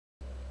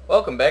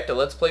Welcome back to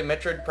Let's Play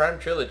Metroid Prime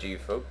Trilogy,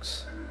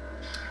 folks.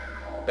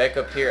 Back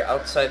up here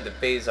outside the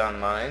Visor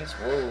mines.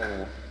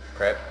 Whoa,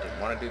 crap, didn't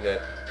want to do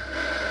that.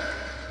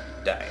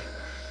 Die.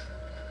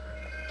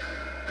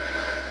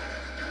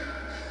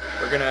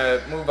 We're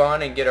gonna move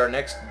on and get our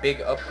next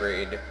big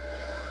upgrade.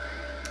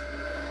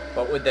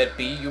 What would that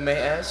be, you may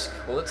ask?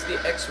 Well, it's the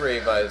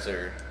X-ray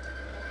visor.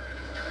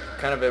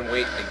 Kind of been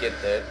waiting to get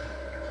that.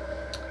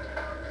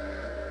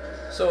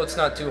 So it's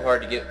not too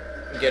hard to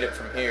get it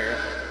from here.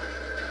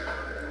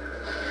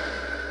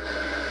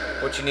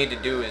 What you need to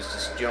do is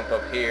just jump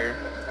up here,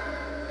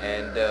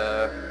 and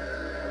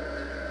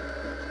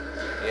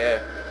yeah,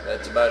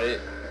 that's about it.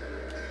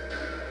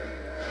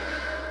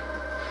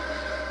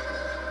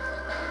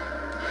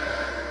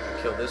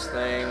 Kill this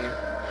thing.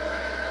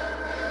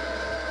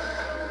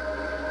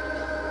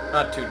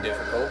 Not too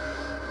difficult.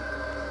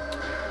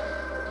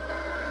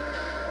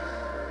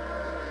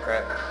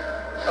 Crap.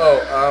 Oh,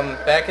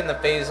 back in the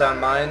Visor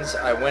mines,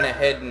 I went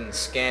ahead and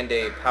scanned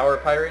a power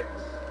pirate,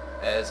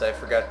 as I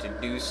forgot to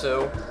do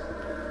so.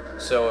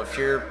 So if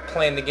you're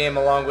playing the game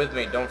along with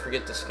me, don't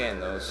forget to scan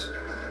those.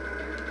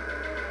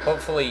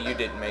 Hopefully you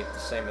didn't make the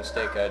same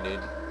mistake I did.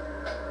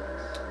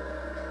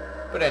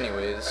 But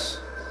anyways,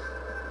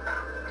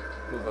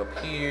 move up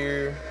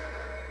here,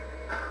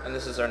 and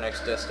this is our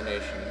next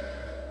destination.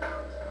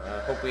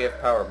 Hope we have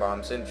power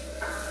bombs, and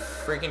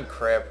freaking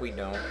crap, we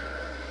don't.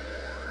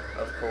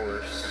 Of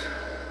course.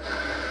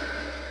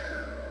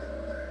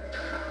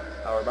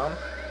 Power bomb.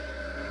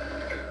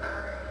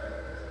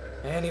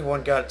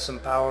 Anyone got some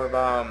power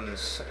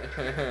bombs?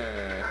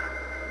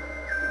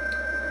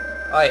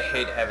 I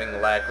hate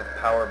having lack of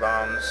power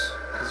bombs,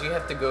 because you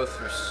have to go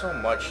through so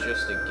much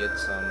just to get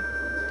some.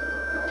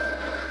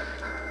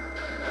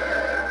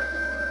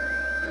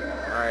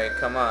 Alright,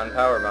 come on,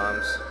 power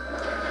bombs.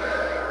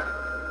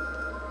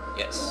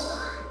 Yes.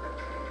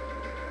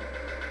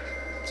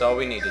 That's all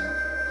we needed.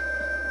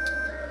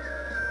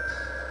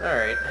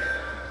 Alright.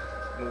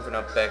 Moving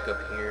back up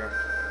here.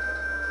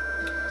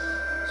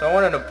 So I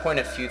wanted to point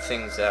a few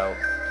things out.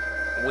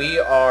 We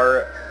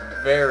are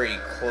very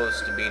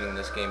close to beating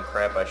this game.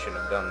 Crap, I shouldn't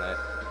have done that.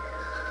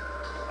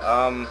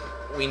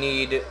 We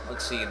need,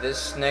 let's see,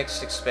 this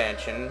next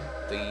expansion,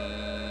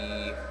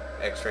 the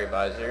X-ray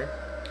visor,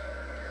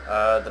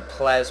 the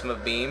plasma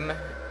beam,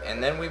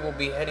 and then we will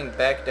be heading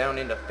back down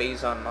into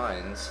Visor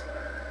mines.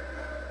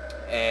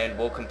 And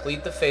we'll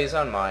complete the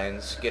Visor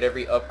mines, get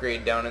every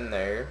upgrade down in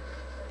there,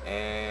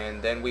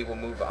 and then we will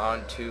move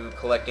on to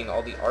collecting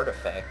all the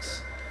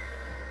artifacts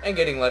and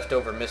getting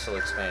leftover missile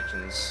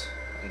expansions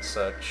and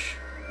such.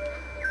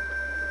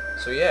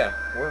 So yeah,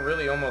 we're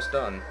really almost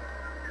done.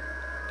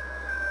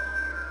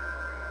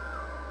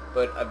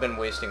 But I've been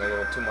wasting a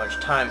little too much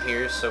time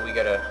here, so we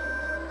gotta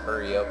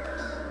hurry up.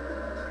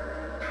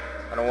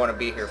 I don't want to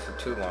be here for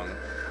too long,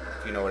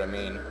 if you know what I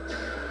mean.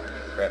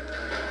 Crap.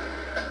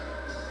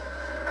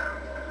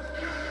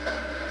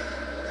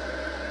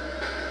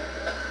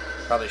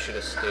 Probably should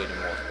have stayed in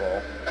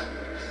Wolfball.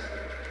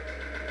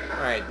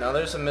 Alright, now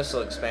there's a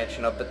missile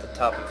expansion up at the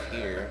top of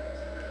here.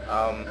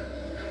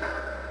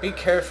 Be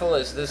careful,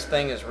 as this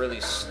thing is really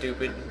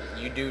stupid.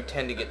 You do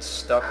tend to get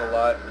stuck a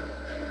lot,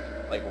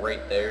 like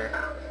right there.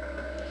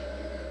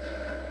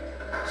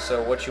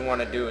 So what you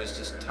want to do is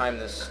just time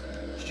this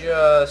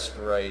just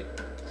right.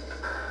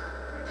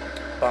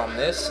 Bomb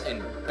this,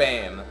 and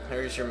bam!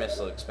 There's your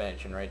missile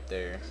expansion right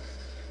there.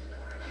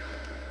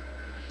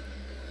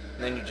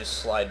 And then you just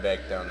slide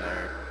back down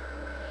there.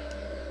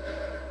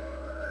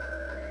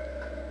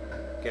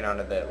 Get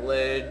onto that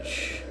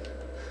ledge,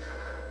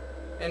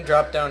 and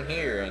drop down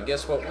here, and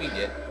guess what we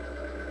get?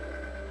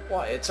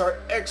 Why, it's our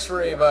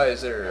X-ray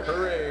visor!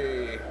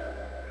 Hooray!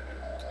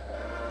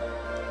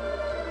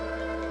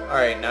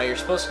 Alright, now you're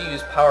supposed to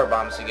use power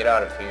bombs to get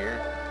out of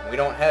here. We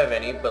don't have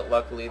any, but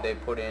luckily they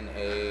put in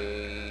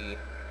a...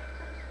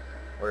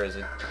 where is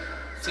it?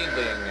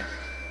 Seedling.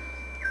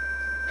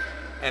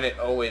 And it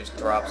always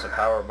drops a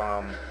power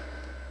bomb.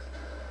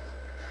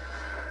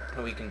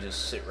 And we can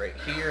just sit right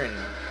here and...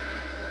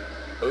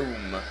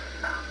 boom.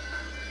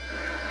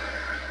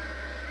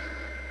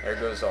 There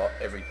goes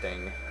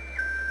everything.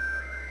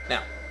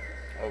 Now,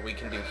 what we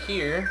can do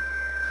here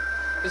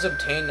is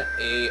obtain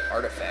a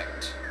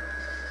artifact.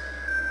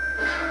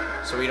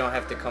 So we don't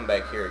have to come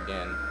back here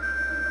again,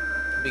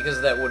 because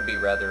that would be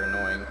rather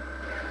annoying.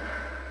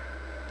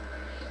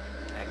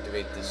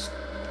 Activate this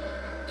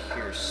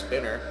here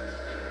spinner.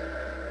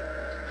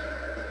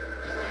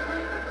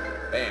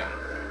 Bam.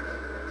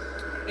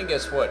 And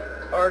guess what?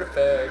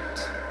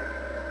 Artifact.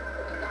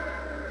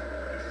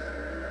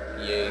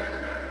 Yay.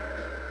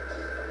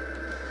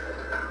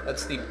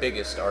 That's the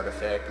biggest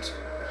artifact.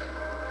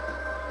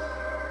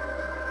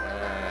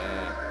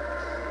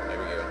 There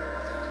we go.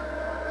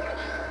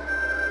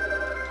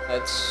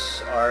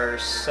 That's our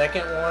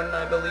second one,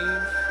 I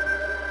believe.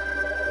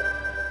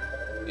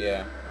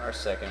 Yeah, our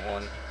second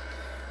one.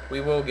 We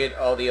will get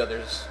all the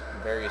others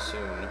very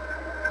soon.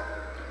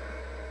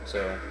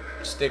 So,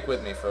 stick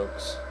with me,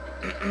 folks.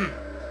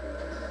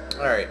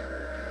 Alright.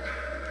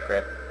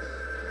 Crap.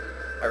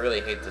 I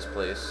really hate this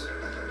place.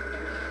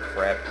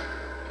 crap.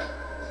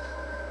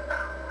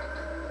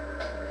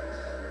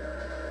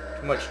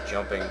 Too much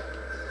jumping.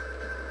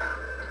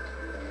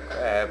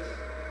 Crap.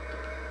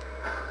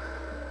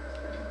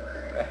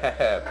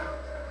 Crap.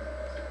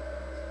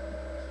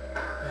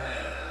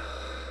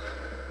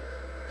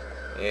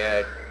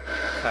 Yeah,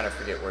 I kind of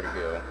forget where to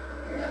go.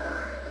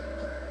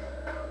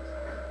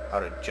 How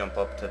to jump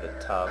up to the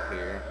top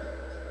here.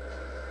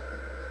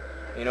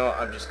 You know,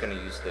 I'm just going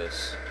to use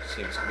this.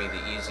 Seems to be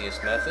the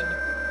easiest method.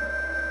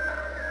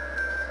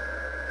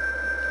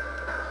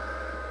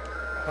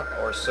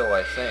 Or so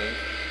I think.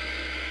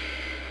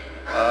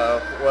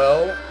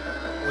 Well,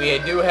 we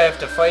do have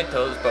to fight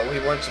those, but we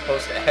weren't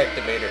supposed to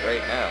activate it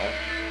right now.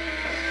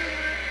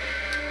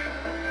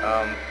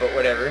 But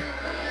whatever.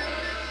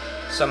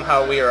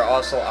 Somehow we are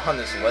also on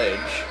this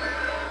ledge.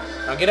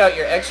 Now get out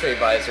your X-ray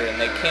visor and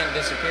they can't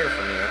disappear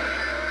from you.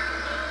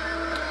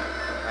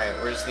 Alright,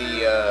 where's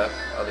the,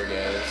 other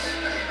guys?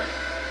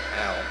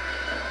 Ow.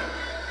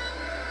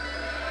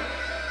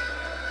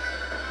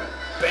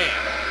 Bam!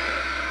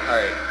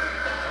 Alright,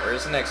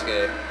 where's the next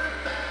guy?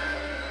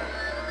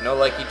 No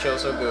likey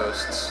choso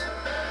ghosts.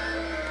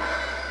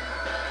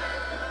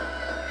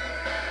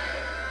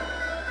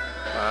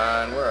 Come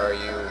on, where are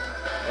you?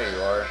 There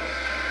you are.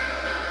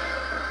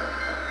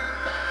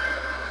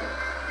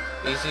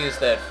 Easy as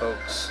that,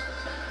 folks.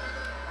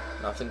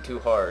 Nothing too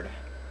hard.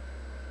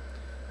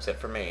 Except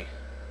for me.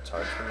 It's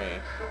hard for me.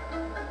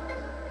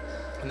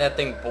 And that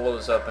thing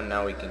blows up and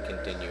now we can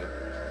continue.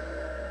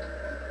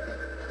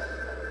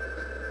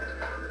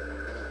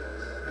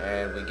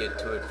 And we get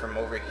to it from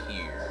over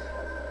here.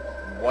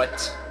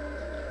 What?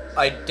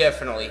 I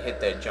definitely hit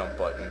that jump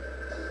button.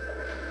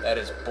 That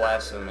is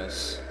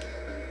blasphemous.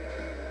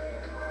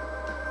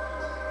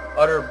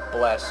 Utter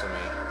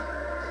blasphemy.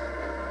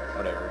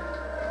 Whatever.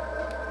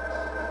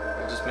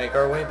 We'll just make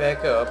our way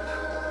back up.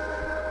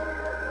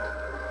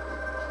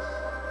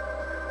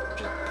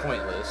 Which is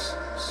pointless.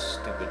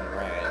 Stupid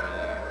rat.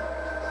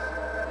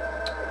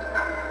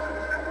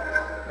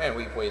 Man,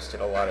 we've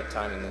wasted a lot of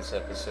time in this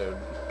episode.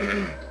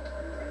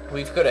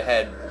 We could have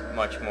had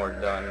much more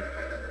done.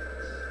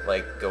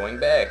 Like going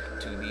back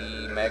to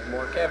the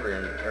Magmore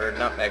Cavern. Or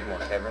not Magmore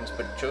Caverns,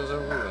 but Chozo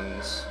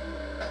Ruins.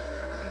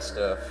 And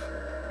stuff.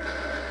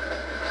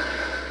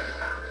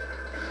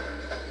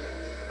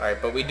 Alright,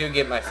 but we do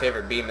get my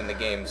favorite beam in the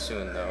game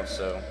soon, though,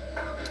 so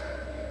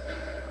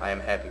I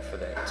am happy for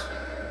that.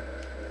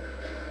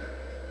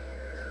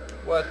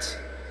 What?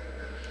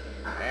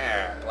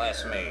 Ah,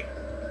 blasphemy.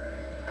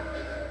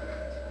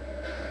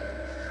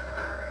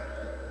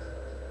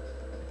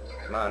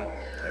 Come on,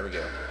 there we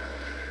go.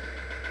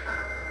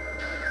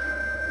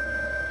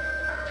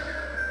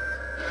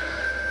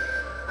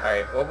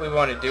 Alright, what we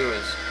want to do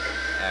is,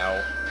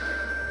 ow,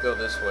 go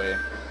this way.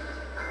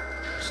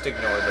 Just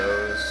ignore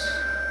those.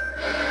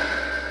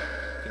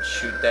 You can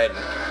shoot that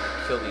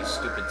and kill these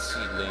stupid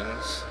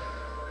seedlings.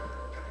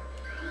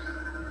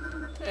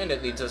 And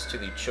it leads us to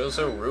the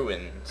Chozo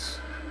Ruins.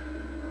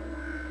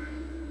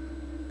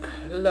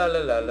 La la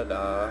la la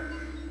la.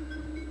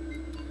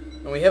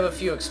 And we have a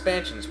few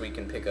expansions we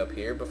can pick up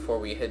here before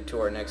we head to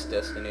our next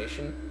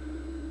destination.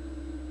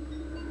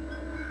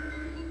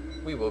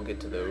 We will get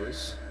to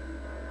those.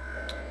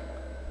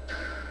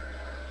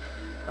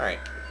 Alright,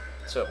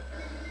 so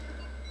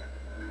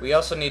we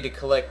also need to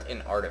collect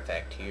an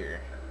artifact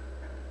here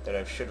that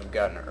I should have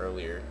gotten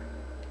earlier,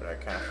 but I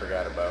kind of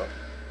forgot about.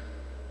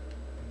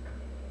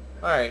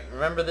 Alright,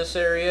 remember this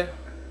area?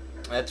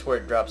 That's where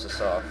it drops us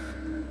off.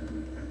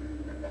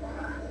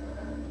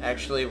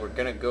 Actually, we're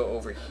gonna go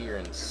over here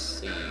and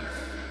save,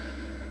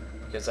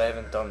 because I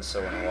haven't done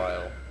so in a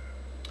while.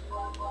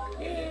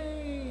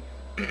 Yay!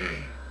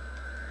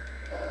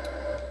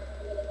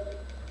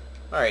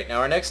 Alright, now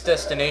our next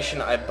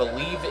destination, I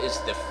believe, is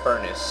the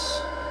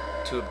Furnace,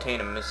 to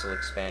obtain a missile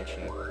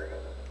expansion.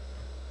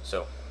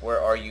 So, where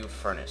are you,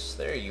 Furnace?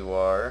 There you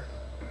are.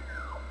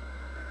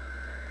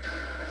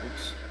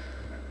 Oops.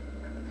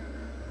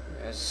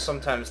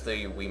 Sometimes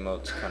the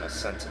Wiimote's kind of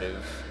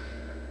sensitive.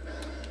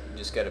 You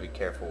just gotta be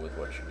careful with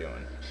what you're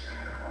doing.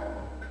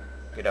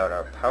 Get out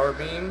our power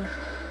beam,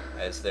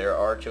 as there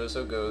are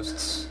Chozo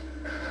ghosts.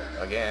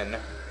 Again.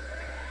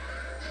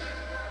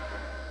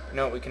 You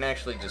know, we can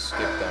actually just skip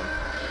them.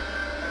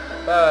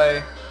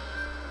 Bye!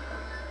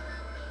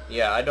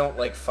 Yeah, I don't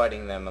like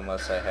fighting them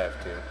unless I have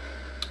to.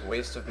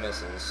 Waste of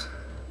missiles.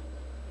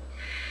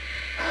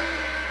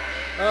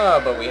 Ah,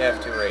 but we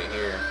have to right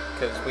here,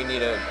 because we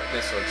need a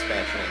missile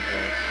expansion in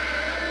here.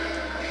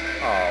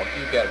 Oh,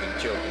 you gotta be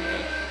joking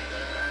me.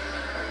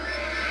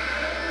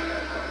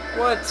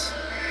 What?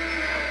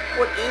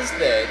 What is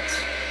that?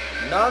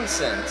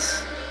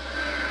 Nonsense.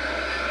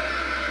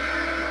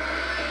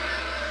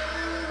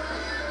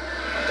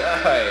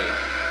 Die.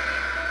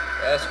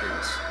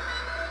 Bastards.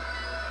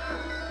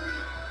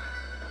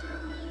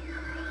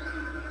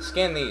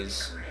 Scan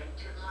these.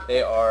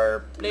 They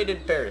are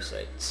bladed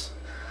parasites.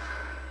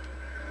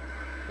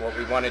 What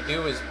we want to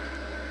do is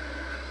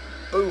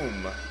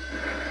boom.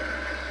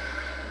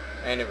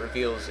 And it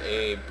reveals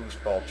a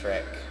boost ball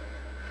track.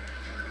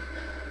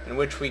 in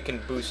which we can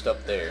boost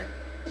up there.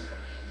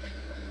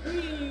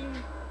 Whee!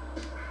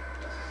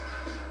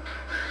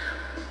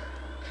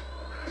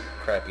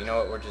 Crap, you know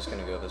what? We're just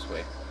gonna go this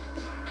way.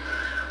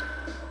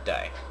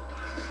 Die.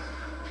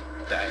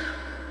 Die.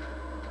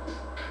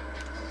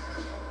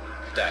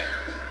 Die.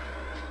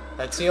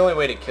 That's the only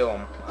way to kill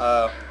them.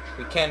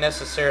 We can't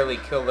necessarily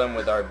kill them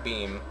with our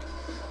beam.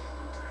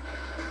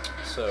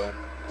 So,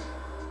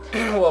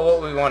 well,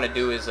 what we want to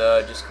do is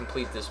just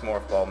complete this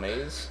Morph Ball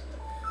maze.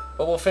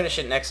 But we'll finish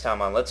it next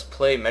time on Let's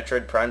Play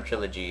Metroid Prime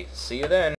Trilogy. See you then!